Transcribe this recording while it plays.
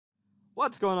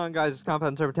What's going on, guys? It's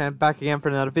Compound Server 10 back again for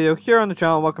another video here on the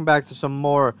channel. Welcome back to some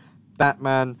more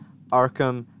Batman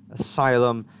Arkham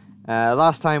Asylum.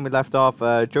 Last time we left off,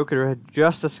 Joker had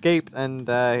just escaped and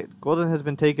Gordon has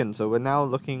been taken, so we're now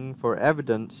looking for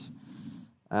evidence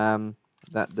that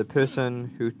the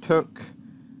person who took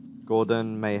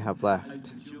Gordon may have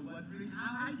left.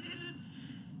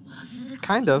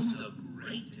 Kind of.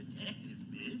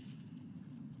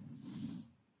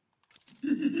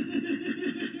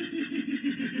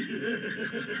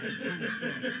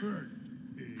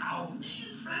 Oh,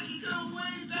 Frankie, go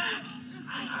way back.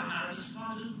 I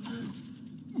responded to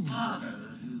father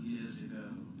a few years ago.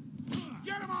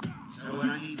 Get him up! So when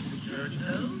I need security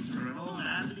codes for an old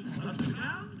man to be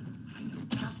underground, I know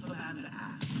just the man to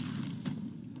ask.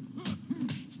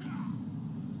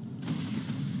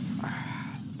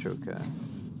 Joker.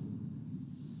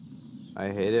 I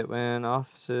hate it when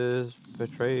officers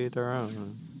betray their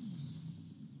own.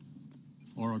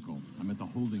 Oracle, I'm at the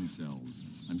holding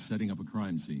cells. I'm setting up a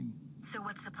crime scene. So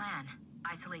what's the plan?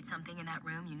 Isolate something in that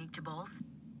room unique to both?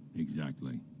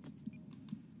 Exactly.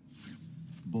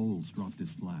 Bowles dropped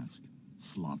his flask.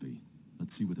 Sloppy.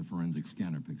 Let's see what the forensic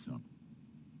scanner picks up.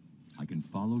 I can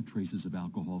follow traces of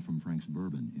alcohol from Frank's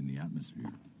bourbon in the atmosphere.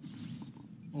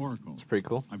 Oracle. It's pretty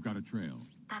cool. I've got a trail.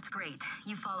 That's great.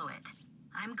 You follow it.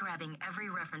 I'm grabbing every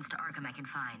reference to Arkham I can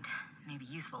find. Maybe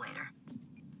useful later.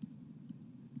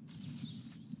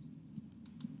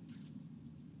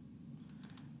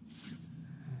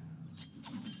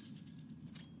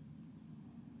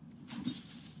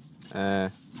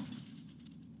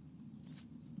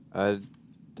 I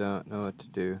don't know what to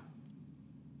do.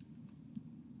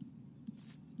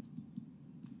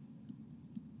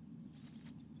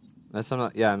 Unless I'm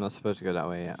not, yeah, I'm not supposed to go that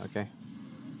way yet, okay.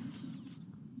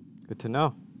 Good to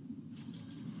know.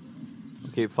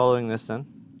 I'll keep following this then.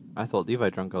 I thought Levi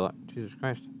drunk a lot. Jesus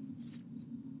Christ.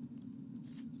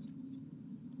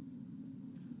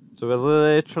 So we're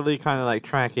literally kind of like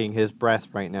tracking his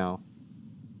breath right now.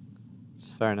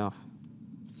 It's fair enough.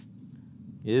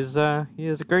 He is a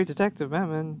great detective,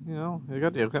 man. You know, he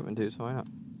got the equipment too, so why not?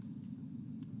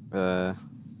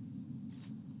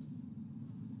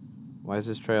 Why does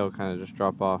this trail kind of just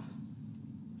drop off?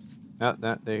 Oh,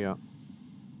 there you go.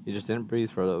 You just didn't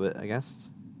breathe for a little bit, I guess.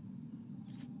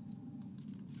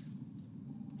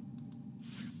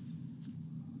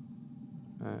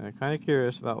 Kind of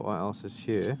curious about what else is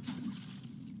here.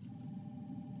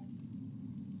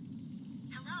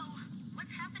 Hello?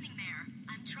 What's happening there?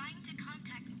 I'm trying to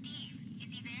contact Steve. Is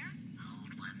he there?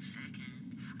 Hold 1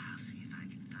 second. I'll see if I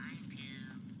can find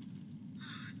him.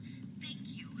 Thank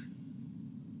you. I'm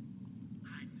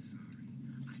sorry. I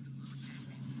looked at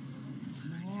him.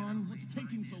 Come on, what's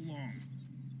taking so long?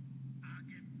 I'll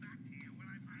get back to you when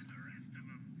I find the rest of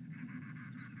them.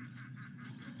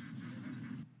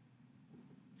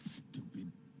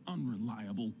 Stupid,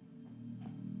 unreliable.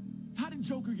 How did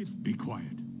Joker get... Be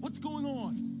quiet. What's going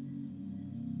on?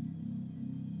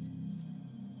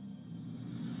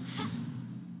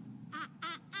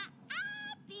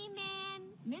 B-Man,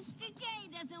 Mr. J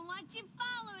doesn't want you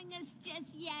following us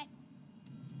just yet.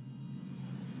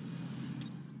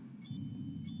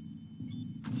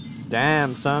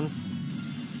 Damn, son.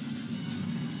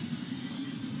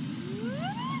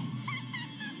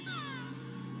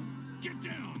 Get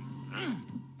down!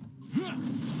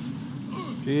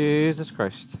 Jesus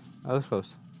Christ. That was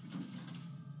close.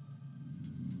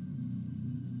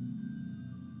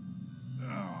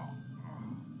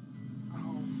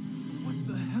 What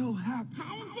the hell happened?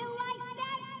 How did you like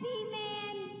that,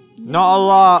 B-Man? Not a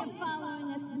lot. You're following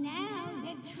us now.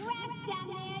 They're trapped down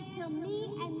there till me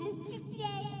and Mr. J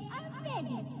are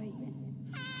ready for you.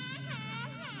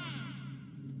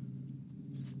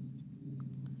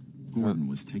 Gordon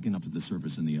was taken up to the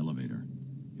surface in the elevator.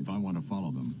 If I want to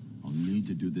follow them, I'll need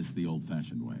to do this the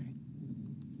old-fashioned way.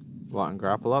 What, and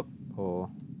grapple up? Or...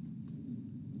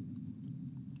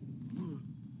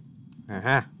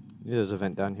 Aha! There's a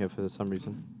vent down here for some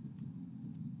reason.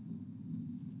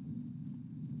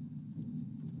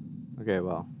 Okay,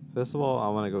 well, first of all, I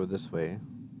want to go this way.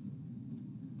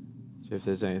 See if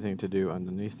there's anything to do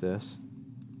underneath this.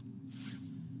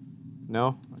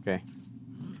 No? Okay.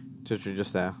 Literally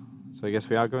just there. So I guess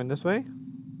we are going this way?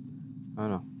 Oh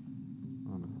no.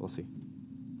 Oh no, we'll see.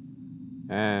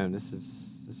 And this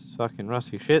is fucking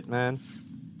rusty shit, man.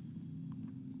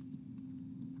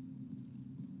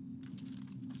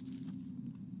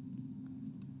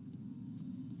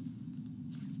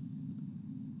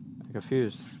 I'm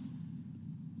confused.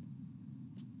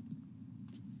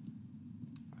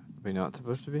 Are we not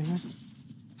supposed to be here?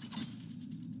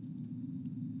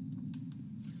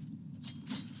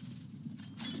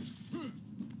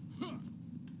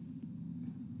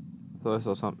 Thought I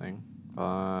saw something.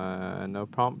 No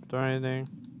prompt or anything.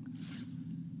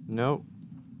 Nope.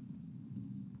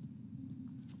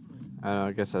 I don't know,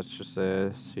 I guess that's just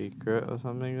a secret or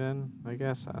something then, I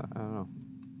guess. I don't know.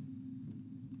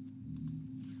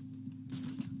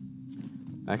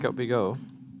 Back up we go.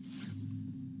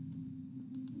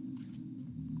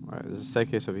 Alright, there's a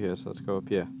staircase over here, so let's go up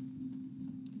here.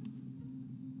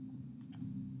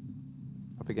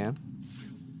 Up again.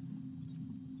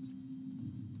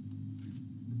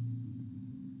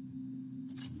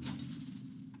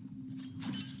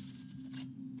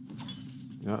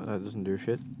 No, that doesn't do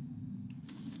shit.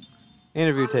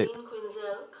 Interview tape.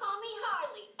 Quinzel. Call me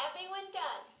Harley. Everyone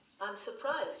does. I'm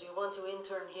surprised you want to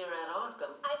intern here at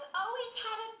Arkham. I've always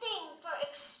had a thing for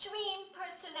extreme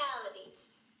personalities.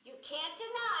 You can't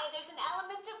deny there's an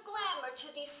element of glamour to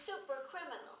these super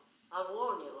criminals. I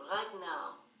warn you right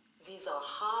now, these are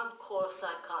hardcore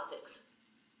psychotics.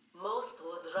 Most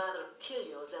would rather kill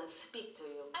you than speak to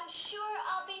you. I'm sure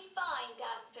I'll be fine,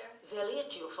 Doctor. They'll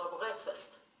eat you for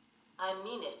breakfast. I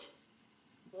mean it.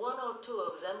 1 or 2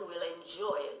 of them will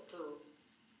enjoy it too.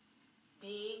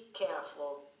 Be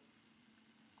careful.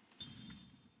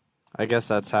 I guess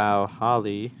that's how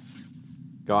Holly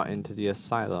got into the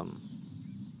asylum.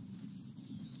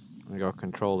 And got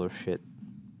control of shit.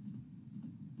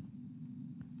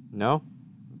 No?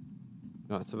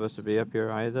 Not supposed to be up here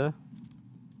either.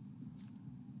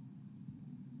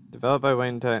 Developed by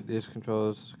Wayne Tech, these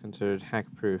controls are considered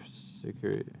hack-proof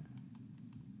security.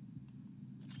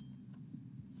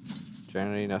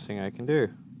 Generally nothing I can do.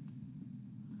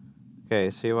 Okay,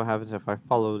 see what happens if I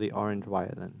follow the orange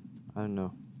wire then. I don't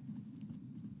know.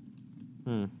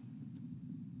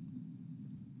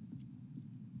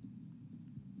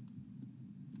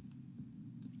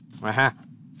 Aha!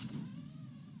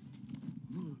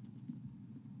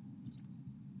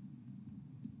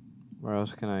 Where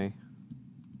else can I...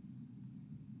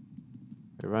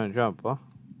 run and jump, huh?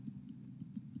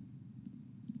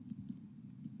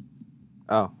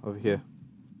 Oh, over here.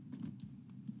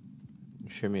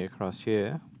 Shimmy across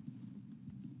here.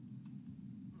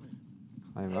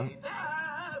 Climb up. Hey,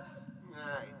 Babs!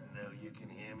 I know you can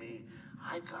hear me.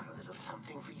 I've got a little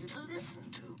something for you to listen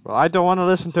to. Well, I don't want to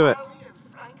listen to it. Charlie and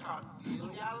Frank aren't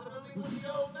really out of the league with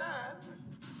the old man.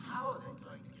 How are they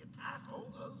going to get past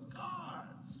all those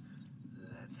guards?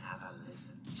 Let's have a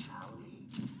listen, shall we?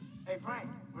 Hey, Frank,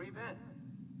 where you been?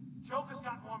 Joker's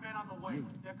got more men on the way.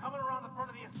 They're coming around the front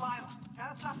of the asylum.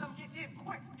 Gotta stop them getting in.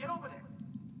 Quick, get over there.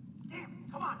 Damn,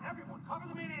 come on, everyone, cover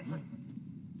the main entrance.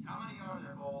 How many are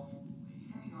there, Bowles?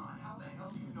 Hang on, how the hell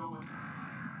do you know it?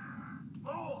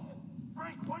 Bowles!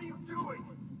 Frank, what are you doing?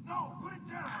 No, put it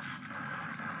down.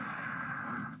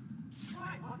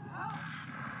 Frank, what the hell?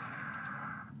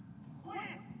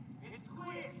 Quinn! It's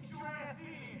Quinn! Get your ass in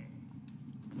here!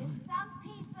 It's some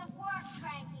piece of work,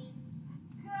 Frankie.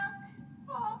 Girl could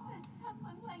fall for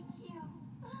someone like you.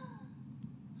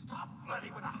 Stop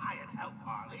flirting with a hired help,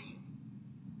 Harley.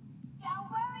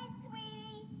 Don't worry,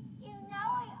 sweetie. You know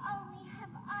I only have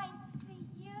eyes for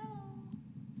you.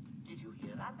 Did you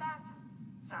hear that, Bats?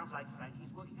 Sounds like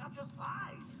Frankie's working out just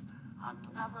fine.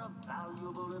 Another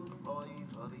valuable employee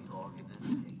for the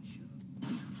organization.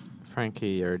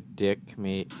 Frankie, you're a dick,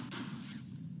 mate.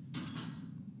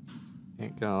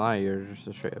 Ain't gonna lie, you're just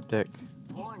a straight up dick.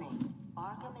 Warning.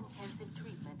 Arkham intensive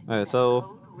treatment. Alright,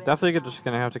 so definitely just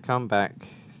gonna have to come back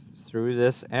through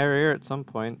this area at some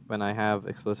point when I have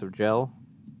explosive gel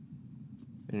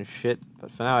and shit.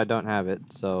 But for now, I don't have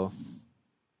it, so.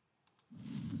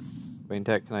 Wayne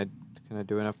Tech, can I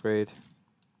do an upgrade?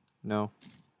 No.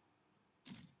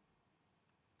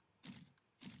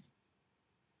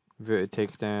 Inverted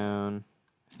takedown,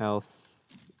 health.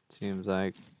 Seems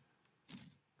like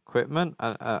equipment.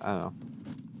 I don't know.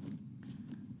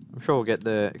 I'm sure we'll get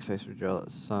the explosive gel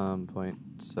at some point.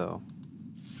 So.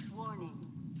 Warning.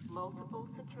 Multiple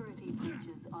security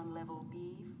breaches on level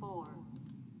B4.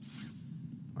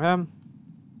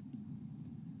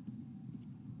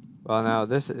 Well, now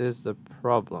this is the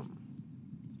problem.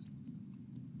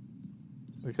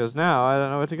 Because now I don't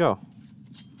know where to go.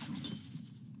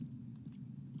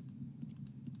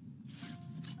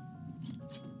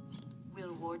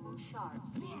 Will Warden Sharp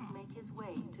please make his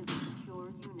way to the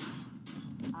secure unit?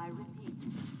 I repeat,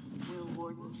 will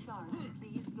Warden Sharp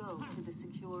please go to the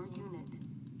secure unit?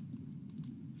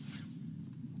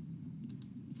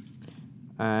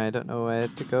 I don't know where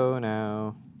to go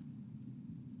now.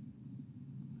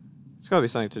 It's gotta be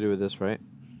something to do with this, right?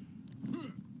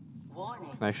 Warning.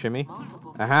 Can I shimmy?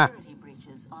 Multiple Aha! security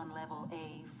breaches on level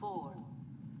A4.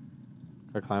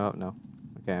 Can I climb up? No.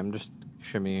 Okay, I'm just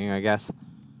shimmying, I guess.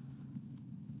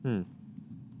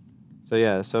 Is So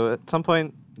yeah, so at some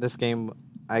point this game,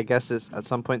 I guess at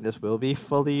some point this will be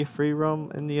fully free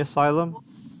roam in the asylum.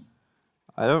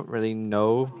 I don't really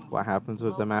know what happens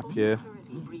with the map here.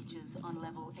 Breaches on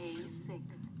level A6.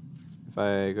 If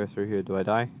I go through here, do I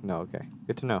die? No, okay.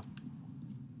 Good to know.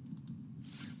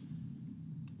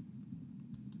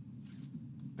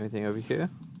 Anything over here?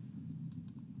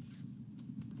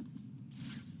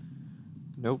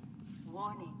 Nope.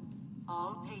 Warning.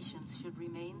 All patients should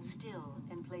remain still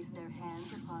and place their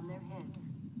hands upon their heads.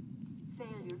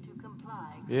 Failure to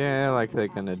comply. Yeah, like they're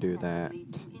gonna do that.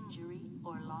 Lead to injury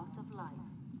or loss of life.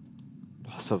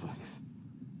 Loss of life.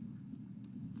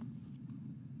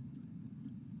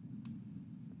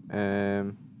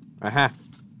 Aha!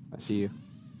 I see you.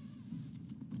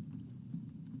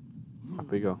 Up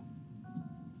we go.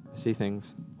 I see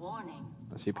things. Warning.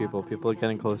 I see people. People are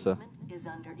getting closer. Is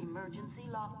under emergency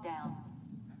lockdown.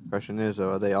 Question is,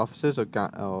 are they officers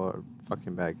or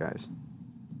fucking bad guys?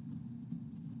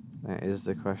 That is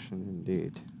the question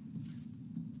indeed.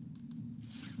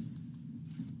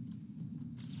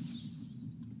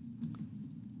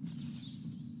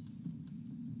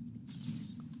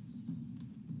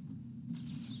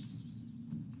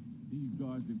 These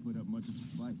guards didn't put up much of a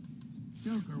fight.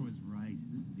 Joker was right.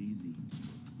 This is easy.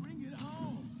 Bring it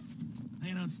home!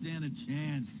 They don't stand a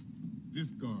chance.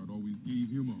 This guard always gave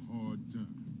him a hard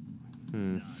time.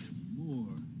 Not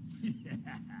anymore.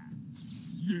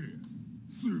 Yeah,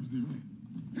 serves him.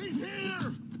 He's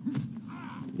here!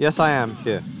 Yes, I am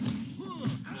here.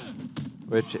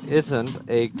 Which isn't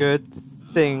a good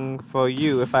thing for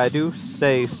you, if I do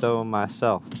say so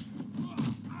myself.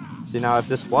 See, now, if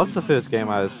this was the first game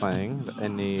I was playing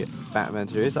in the Batman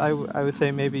series, I would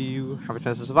say maybe you have a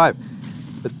chance to survive.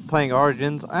 But playing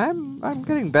Origins, I'm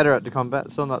getting better at the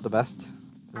combat. Still not the best.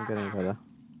 I'm getting better.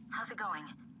 How's it going?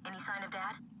 Any sign of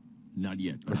Dad? Not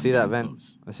yet. I see that vent.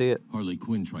 I see it. Harley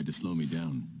Quinn tried to slow me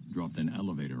down. Dropped an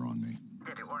elevator on me.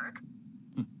 Did it work?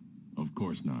 Of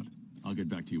course not. I'll get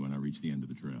back to you when I reach the end of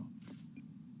the trail.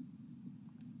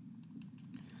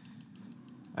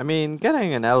 I mean,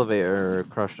 getting an elevator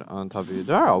crushed on top of you,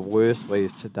 there are worse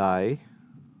ways to die.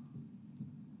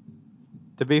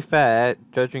 To be fair,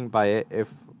 judging by it,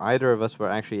 if either of us were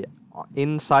actually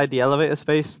inside the elevator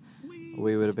space,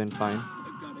 we would have been fine.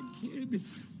 I've got a kid.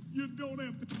 You don't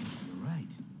have to. You're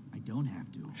right. I don't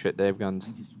have to. Shit, they have guns.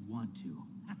 I just want to.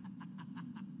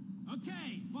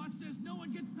 Okay, boss says no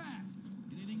one gets past.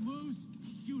 Anything moves,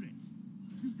 shoot it.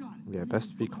 You got it. Yeah, best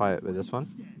to be quiet with this one.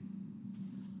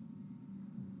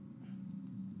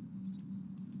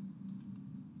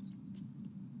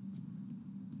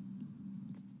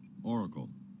 Oracle.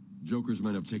 Joker's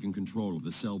men have taken control of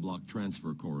the cell block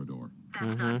transfer corridor.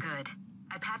 That's not good.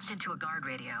 I patched into a guard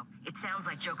radio. It sounds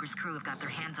like Joker's crew have got their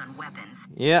hands on weapons.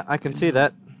 Yeah, I can see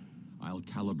that. I'll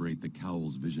calibrate the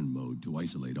Cowl's vision mode to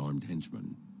isolate armed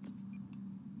henchmen.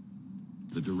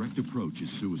 The direct approach is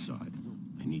suicide.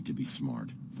 I need to be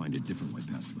smart. Find a different way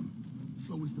past them.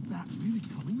 So is the bat really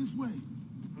coming this way?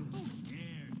 Who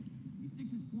cares? He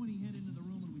sticks his pointy head into the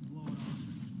room and we blow it off.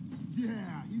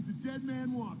 Yeah, he's a dead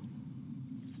man walking.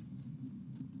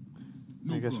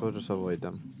 I guess we'll just avoid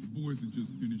them. The boys are just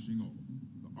finishing off.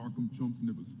 The Arkham chumps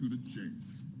never stood a chance.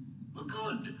 Well,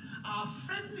 good. Our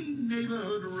friendly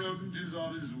neighborhood rodent is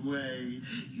on his way.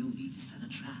 You'll need to set a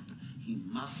trap. He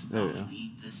must There not we go.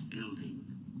 leave this building.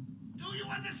 Do you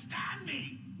understand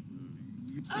me?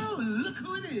 Oh, look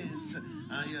who it is.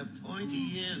 Are your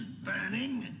pointy ears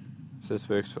burning? So this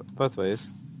works both ways.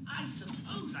 I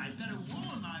suppose I'd better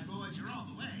warn my boys you're on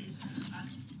the way.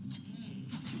 Hey,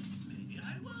 maybe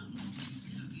I won't.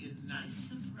 It'll be a nice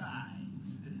surprise.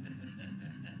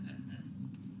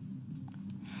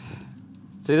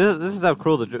 See, this is how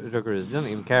cruel the Joker is. He doesn't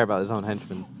even care about his own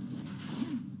henchmen.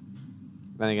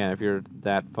 Then again, if you're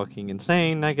that fucking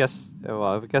insane, I guess... Well,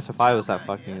 I guess if I was that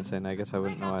fucking insane, I guess I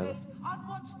wouldn't know either. On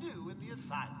what's new in the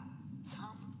asylum.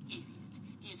 Some idiot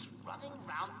is running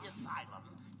around the asylum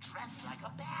dressed like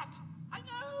a bat. I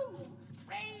know.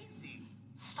 Crazy.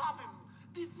 Stop him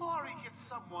before he gets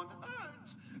someone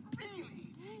hurt.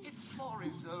 Really, it's for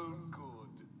his own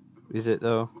good. Is it,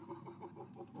 though?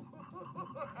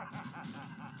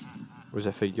 Or is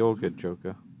it for your good,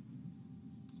 Joker?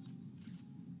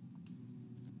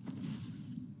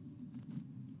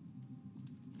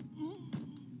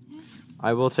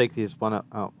 I will take these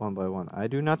out one by one. I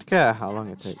do not care how long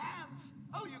it takes. Chance.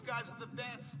 Oh, you guys are the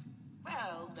best.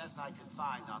 Well, best I could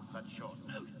find on such short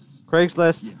notice.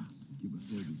 Craigslist. Give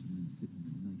us orders and then sit in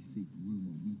a nice safe room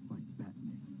while we fight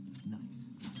Batman.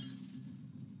 Nice.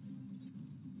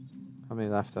 How many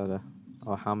left are there?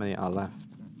 Or how many are left?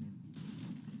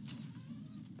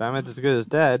 Batman's as good as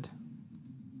dead.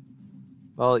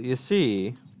 Well, you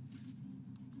see...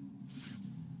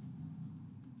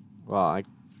 Well, I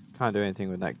can't do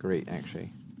anything with that grate,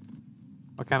 actually.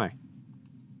 Or can I?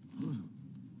 Batman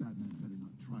better not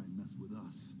try and mess with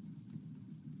us.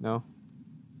 No?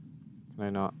 Can I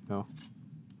not? No.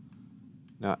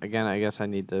 No, again, I guess I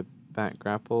need the back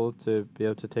grapple to be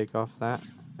able to take off that.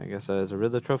 I guess there's a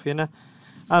Riddler trophy in there.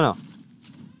 I don't know.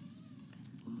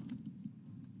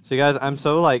 So, guys, I'm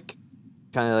so, like,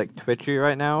 kind of, like, twitchy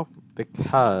right now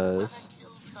because...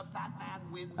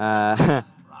 I'm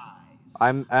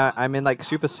in, like,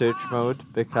 super search mode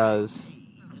because...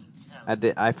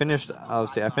 I finished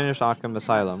Arkham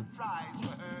Asylum.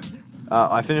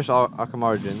 I finished Arkham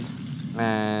Origins,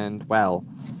 and, well,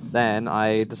 then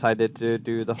I decided to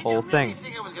do the whole thing. You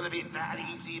think it was going to be that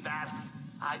easy, Bats?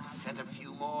 I've sent a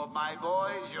few more of my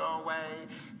boys your way.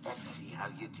 Let's see how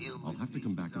you deal with I'll have to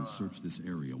come back and search this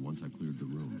area once I've cleared the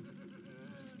room.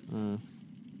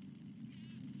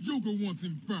 Joker wants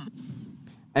him found.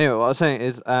 Anyway, what I was saying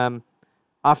is,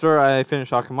 after I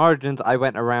finished Arkham Origins, I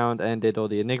went around and did all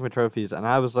the Enigma trophies, and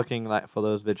I was looking like for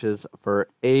those bitches for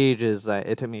ages.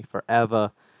 It took me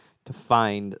forever to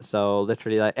find. So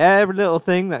literally, like every little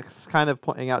thing that's kind of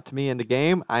pointing out to me in the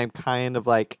game, I'm kind of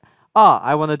like,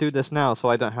 I want to do this now, so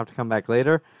I don't have to come back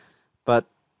later. But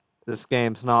this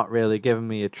game's not really giving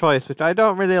me a choice, which I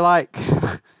don't really like.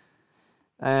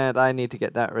 And I need to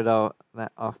get that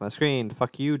off my screen.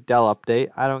 Fuck you, Dell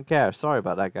update. I don't care. Sorry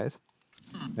about that, guys.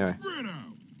 Anyway. Spread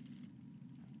out.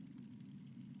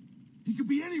 He could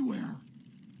be anywhere.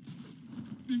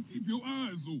 Then keep your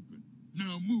eyes open.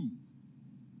 Now move.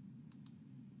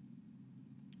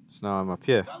 So now I'm up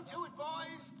here. Go to it,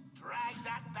 boys. Drag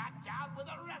that back down with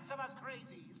the rest of us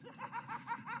crazies.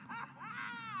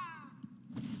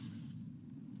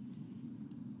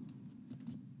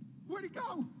 Where'd he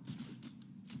go?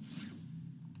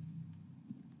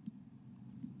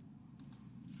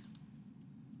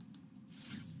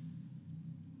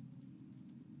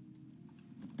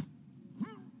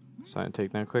 So I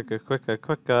take that quicker.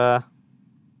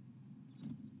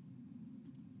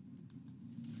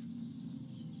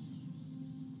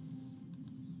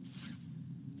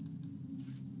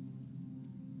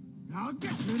 I'll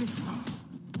get you this time.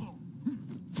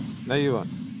 No, you won't.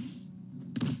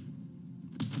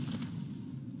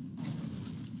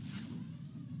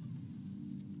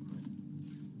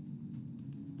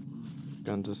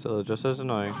 Guns are still just as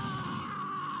annoying.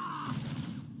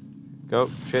 Go,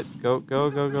 shit, go. Oh,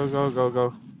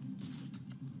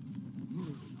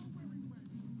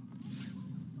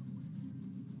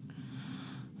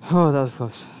 that was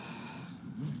close.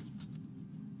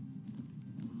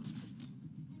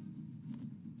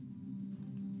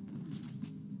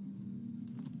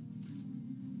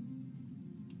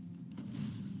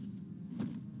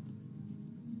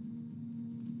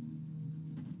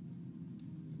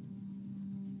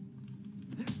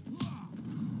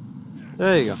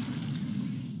 There you go.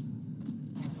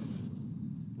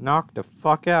 Knock the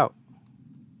fuck out.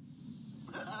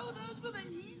 Oh, those were the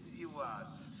easy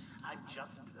ones. I'm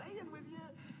just playing with you.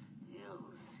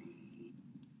 You'll see.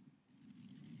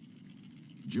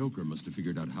 Joker must have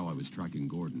figured out how I was tracking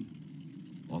Gordon.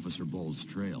 Officer Bull's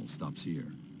trail stops here.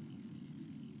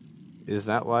 Is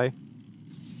that why?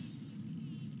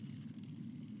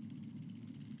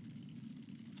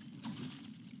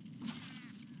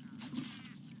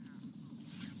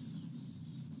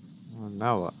 Well,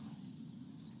 now what?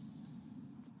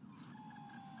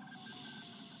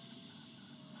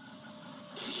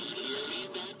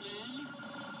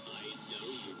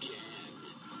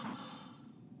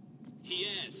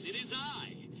 Yes, it is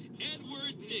I,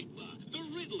 Edward Nigma, the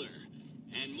Riddler.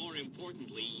 And more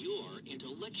importantly, your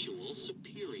intellectual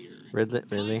superior. Riddler,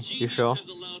 really? My You sure? genius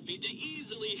has allowed me to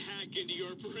easily hack into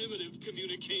your primitive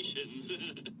communications.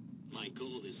 My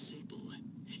goal is simple.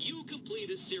 You complete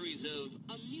a series of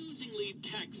amusingly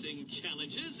taxing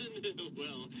challenges and,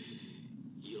 well,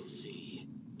 you'll see.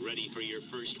 Ready for your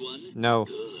first one? No.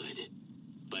 Good.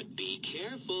 But be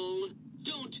careful.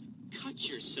 Don't cut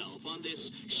yourself on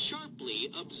this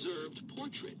sharply observed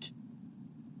portrait.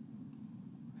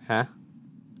 Huh?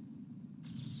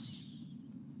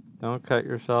 Don't cut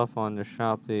yourself on the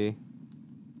sharply.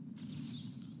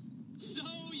 So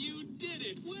you did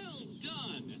it. Well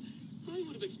done. I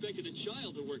would have expected a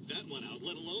child to work that one out,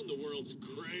 let alone the world's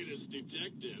greatest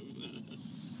detective.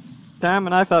 Damn,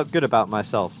 and I felt good about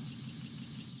myself.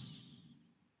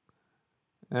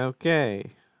 Okay.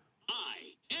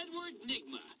 I, Edward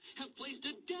Nigma, have placed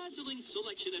a dazzling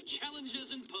selection of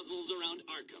challenges and puzzles around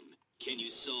Arkham. Can you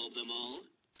solve them all?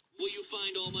 Will you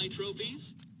find all my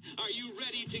trophies? Are you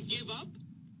ready to give up?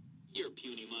 Your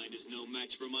puny mind is no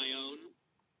match for my own.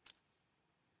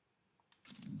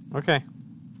 Okay.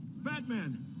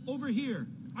 Batman, over here.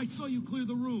 I saw you clear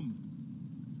the room.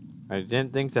 I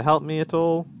didn't think to help me at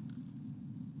all.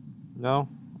 No?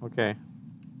 Okay.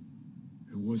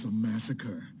 It was a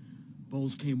massacre.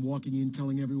 Bowles came walking in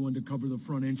telling everyone to cover the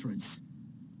front entrance.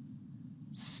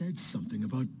 Said something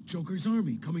about Joker's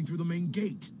army coming through the main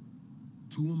gate.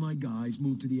 2 of my guys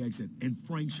moved to the exit, and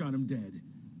Frank shot him dead.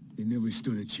 They never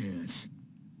stood a chance.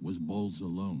 Was Bowles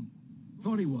alone?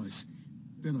 Thought he was.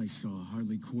 Then I saw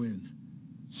Harley Quinn.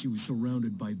 She was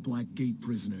surrounded by Black Gate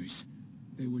prisoners.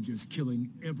 They were just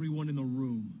killing everyone in the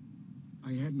room.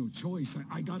 I had no choice.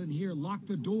 I got in here, locked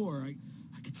the door.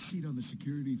 I could see it on the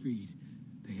security feed.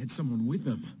 They had someone with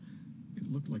them. It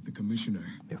looked like the commissioner.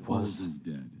 It Bowles was. is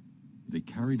dead. They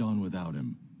carried on without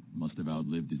him. Must have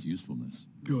outlived his usefulness.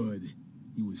 Good.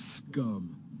 He was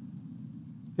scum.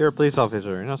 You're a police officer.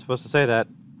 You're not supposed to say that.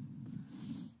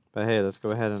 But hey, let's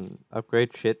go ahead and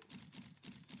upgrade shit.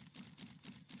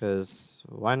 Because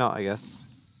why not, I guess.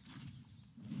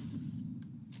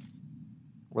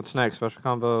 What's next? Special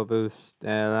combo boost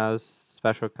allows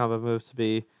special combo moves to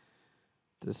be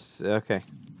this. Okay.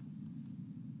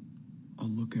 I'll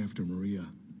look after Maria.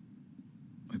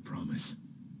 I promise.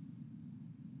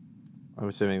 I'm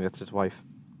assuming that's his wife.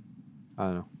 I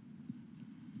don't know.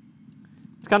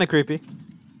 It's kind of creepy.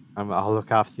 I'll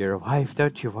look after your wife.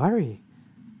 Don't you worry.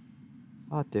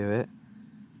 I'll do it.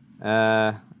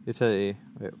 Utility.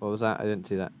 Wait, what was that? I didn't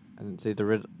see that. I didn't see the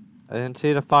riddle. I didn't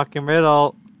see the fucking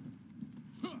riddle.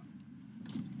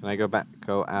 Can I go back,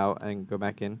 go out, and go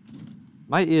back in?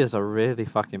 My ears are really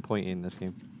fucking pointy in this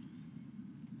game.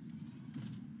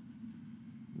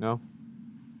 No?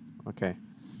 Okay.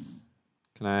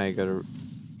 Can I go to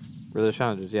Riddle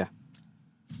Challenges? Yeah.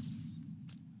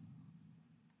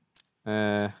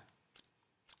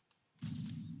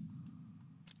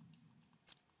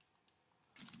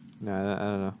 No, I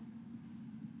don't know.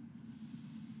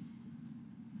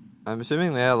 I'm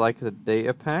assuming they're like the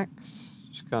data packs.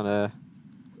 Just kind of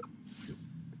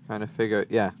figure,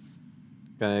 yeah.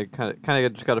 Kind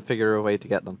of just gotta figure a way to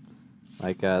get them.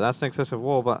 Like that's an excessive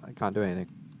wall, but I can't do anything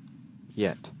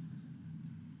yet.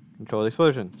 Control the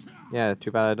explosion. Yeah,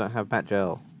 too bad I don't have bat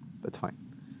gel, but it's fine.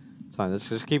 It's fine. Let's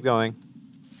just keep going.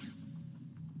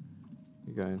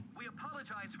 Keep going. We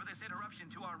apologize for this interruption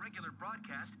to our regular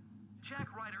broadcast.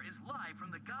 Jack Ryder is live from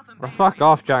the Gotham Well, Bay fuck area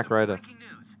off, with Jack some Ryder. breaking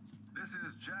news. This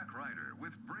is Jack Ryder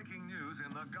with breaking news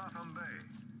in the Gotham Bay.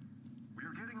 We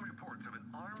are getting reports of an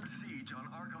armed siege on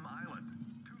Arkham Island.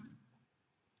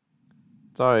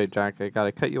 Sorry, Jack. I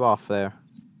gotta cut you off there.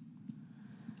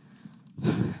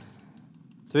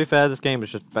 To be fair, this game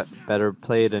is just better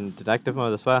played in detective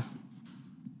mode, I swear.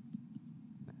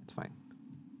 It's fine.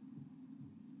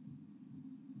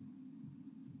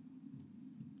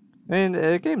 I mean,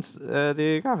 the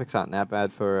graphics aren't that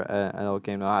bad for an old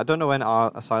game now. I don't know when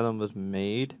Asylum was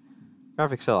made.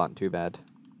 Graphics still aren't too bad.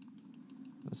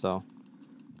 So,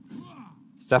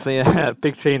 it's definitely a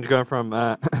big change going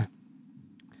from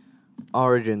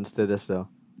Origins to this, though.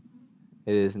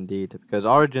 It is indeed, because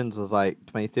Origins was like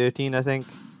 2013, I think.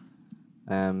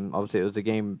 Obviously, it was a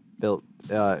game built,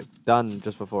 done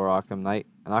just before Arkham Knight,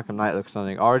 and Arkham Knight looks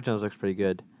stunning. Origins looks pretty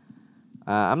good.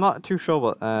 I'm not too sure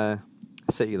what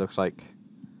City looks like,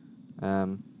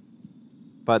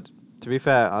 but to be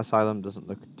fair, Asylum doesn't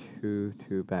look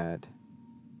too bad.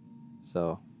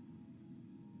 So.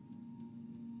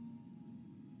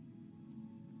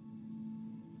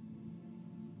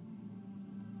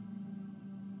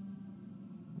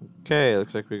 Okay,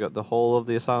 looks like we got the whole of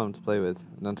the Asylum to play with.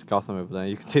 And then it's Gotham over there.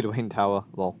 You can see the Wayne Tower.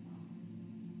 Lol.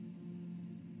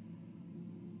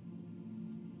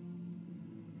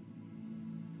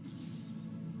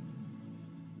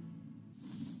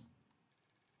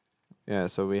 Yeah,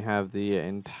 so we have the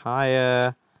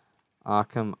entire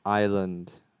Arkham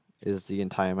Island is the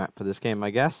entire map for this game,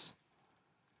 I guess.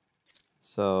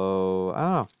 So,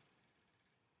 I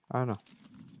don't know.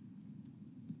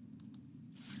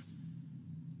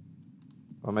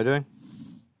 What am I doing?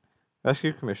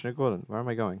 Rescue Commissioner Gordon. Where am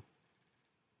I going?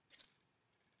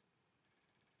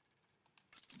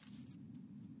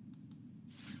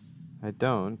 I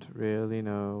don't really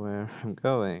know where I'm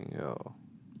going. Oh.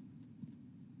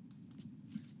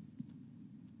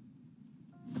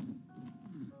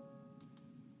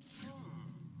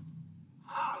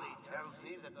 Harley tells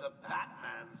me that the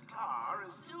Batman's car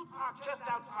is still parked just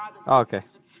outside of Oh, okay.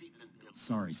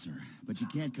 Sorry, sir, but you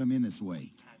can't come in this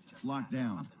way. It's locked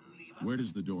down. Where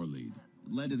does the door lead?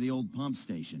 It led to the old pump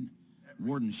station.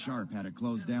 Warden Sharp had it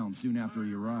closed down soon after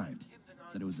he arrived.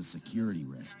 Said it was a security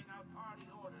risk.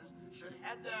 Should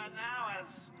head there now and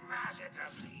smash it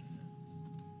to pieces.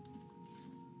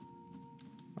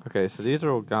 Okay, so these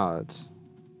are all guards.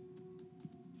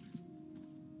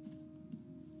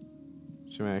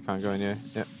 Assuming I can't go in here.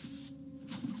 Yep.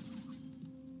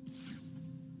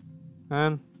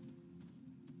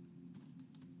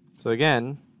 So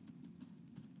again,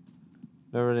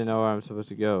 don't really know where I'm supposed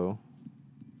to go.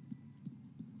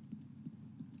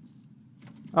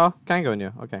 Oh, can go in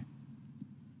here. Okay.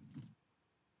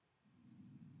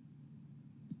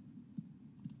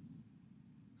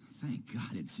 Thank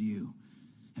God it's you.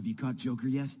 Have you caught Joker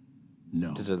yet?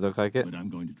 No. Does it look like it? But I'm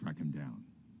going to track him down.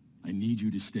 I need you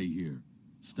to stay here.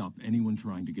 Stop anyone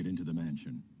trying to get into the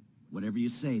mansion. Whatever you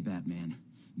say, Batman.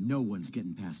 No one's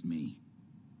getting past me.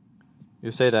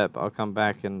 You say that, but I'll come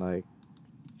back in like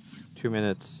 2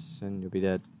 minutes and you'll be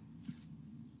dead.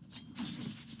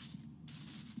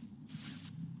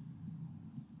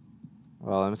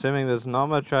 Well, I'm assuming there's not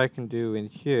much I can do in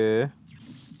here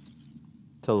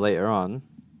till later on.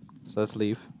 So let's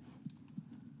leave.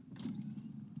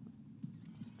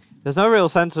 There's no real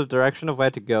sense of direction of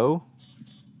where to go.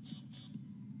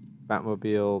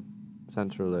 Batmobile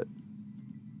sensor lit.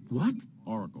 What?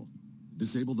 Oracle,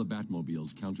 disable the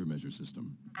Batmobile's countermeasure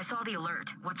system. I saw the alert.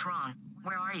 What's wrong?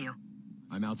 Where are you?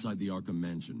 I'm outside the Arkham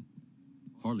mansion.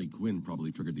 Harley Quinn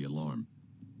probably triggered the alarm.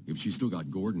 If she still got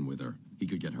Gordon with her, he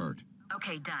could get hurt.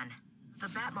 Okay, done. The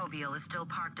Batmobile is still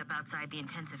parked up outside the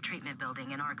intensive treatment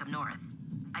building in Arkham North.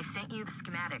 I sent you the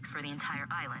schematics for the entire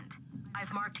island.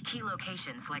 I've marked key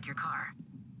locations like your car.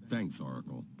 Thanks,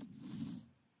 Oracle.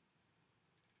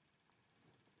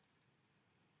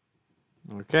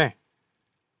 Okay.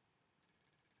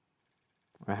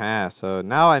 Aha, so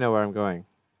now I know where I'm going.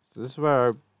 So this is where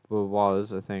I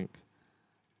was, I think.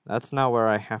 That's now where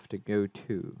I have to go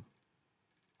to.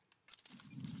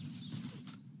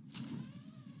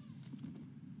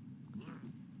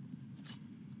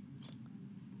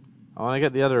 I want to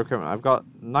get the other equipment. I've got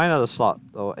 9 other slots,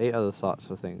 or 8 other slots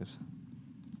for things.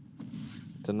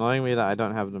 It's annoying me that I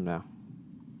don't have them now.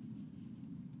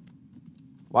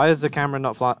 Why is the camera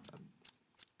not flat?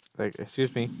 Like,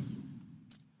 excuse me.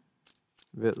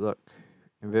 Look.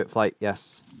 Invert flight,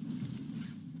 yes.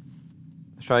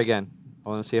 Let's try again. I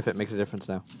want to see if it makes a difference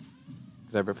now.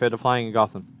 Because I prefer to flying in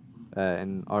Gotham.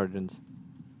 In Origins.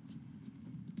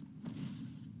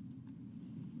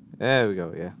 There we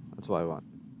go, yeah. That's what I want.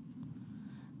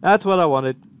 That's what I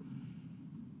wanted.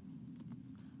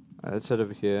 Let's head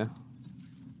over here.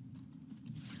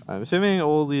 I'm assuming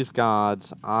all these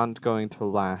guards aren't going to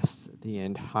last the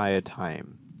entire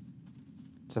time.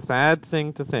 It's a sad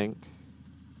thing to think,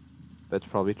 but it's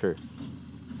probably true.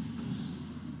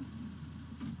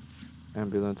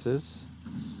 Ambulances.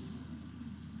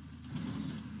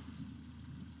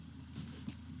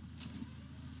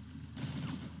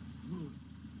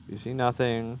 You see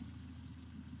nothing.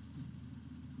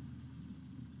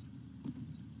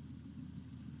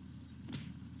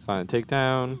 Silent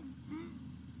takedown.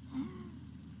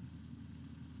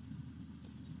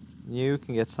 You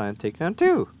can get silent takedown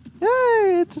too.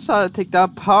 Yay! It's a silent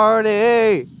takedown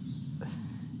party!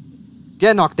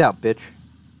 Get knocked out, bitch.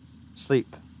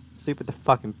 Sleep. Sleep with the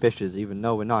fucking fishes, even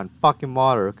though we're not in fucking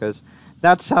water, because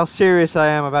that's how serious I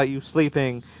am about you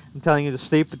sleeping. I'm telling you to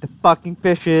sleep with the fucking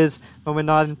fishes when we're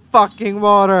not in fucking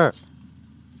water.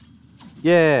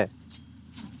 Yeah.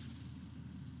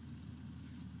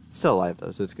 Still alive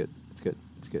though, so it's good. It's good.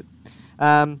 It's good.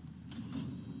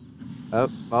 Oh,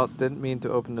 well, didn't mean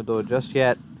to open the door just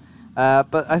yet.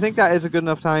 But I think that is a good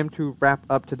enough time to wrap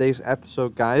up today's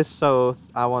episode, guys. So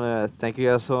I want to thank you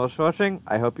guys so much for watching.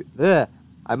 I hope you...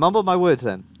 I mumbled my words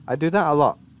then. I do that a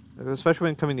lot. Especially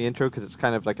when coming to the intro, because it's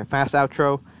kind of like a fast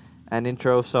outro and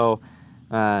intro. So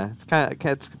it's kind of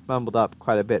gets mumbled up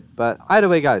quite a bit. But either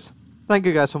way, guys, thank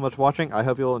you guys so much for watching. I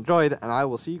hope you all enjoyed, and I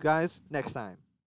will see you guys next time.